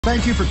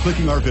Thank you for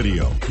clicking our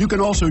video. You can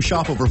also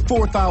shop over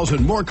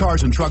 4,000 more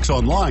cars and trucks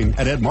online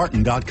at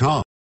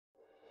edmartin.com.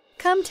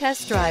 Come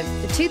test drive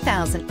the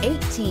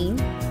 2018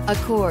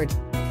 Accord.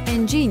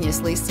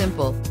 Ingeniously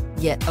simple,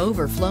 yet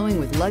overflowing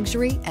with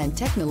luxury and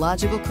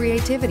technological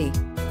creativity.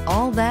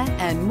 All that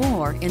and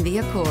more in the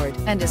Accord,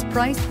 and is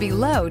priced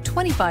below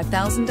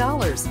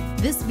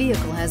 $25,000. This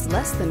vehicle has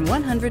less than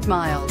 100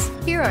 miles.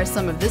 Here are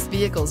some of this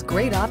vehicle's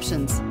great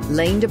options: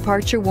 lane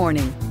departure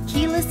warning,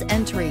 keyless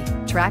entry,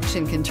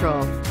 traction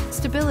control,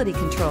 stability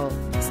control,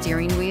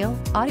 steering wheel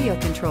audio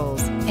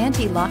controls,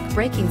 anti-lock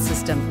braking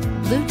system,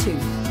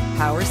 Bluetooth,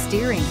 power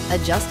steering,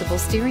 adjustable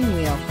steering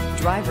wheel,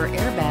 driver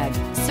airbag.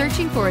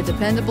 Searching for a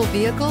dependable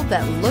vehicle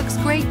that looks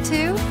great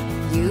too?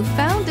 You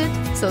found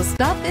it, so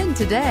stop in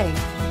today.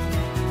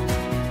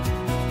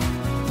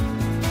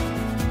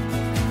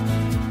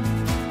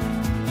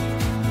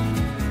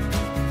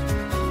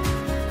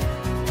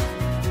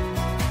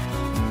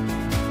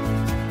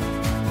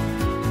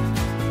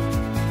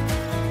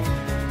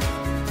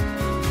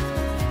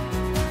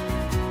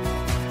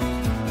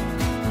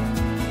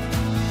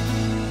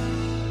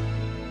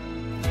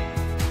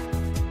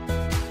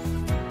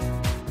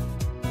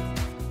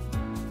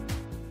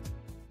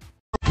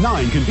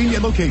 Nine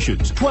convenient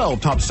locations, 12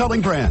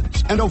 top-selling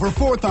brands, and over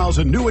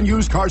 4,000 new and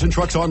used cars and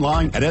trucks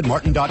online at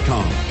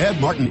edmartin.com.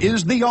 Ed Martin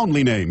is the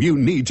only name you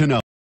need to know.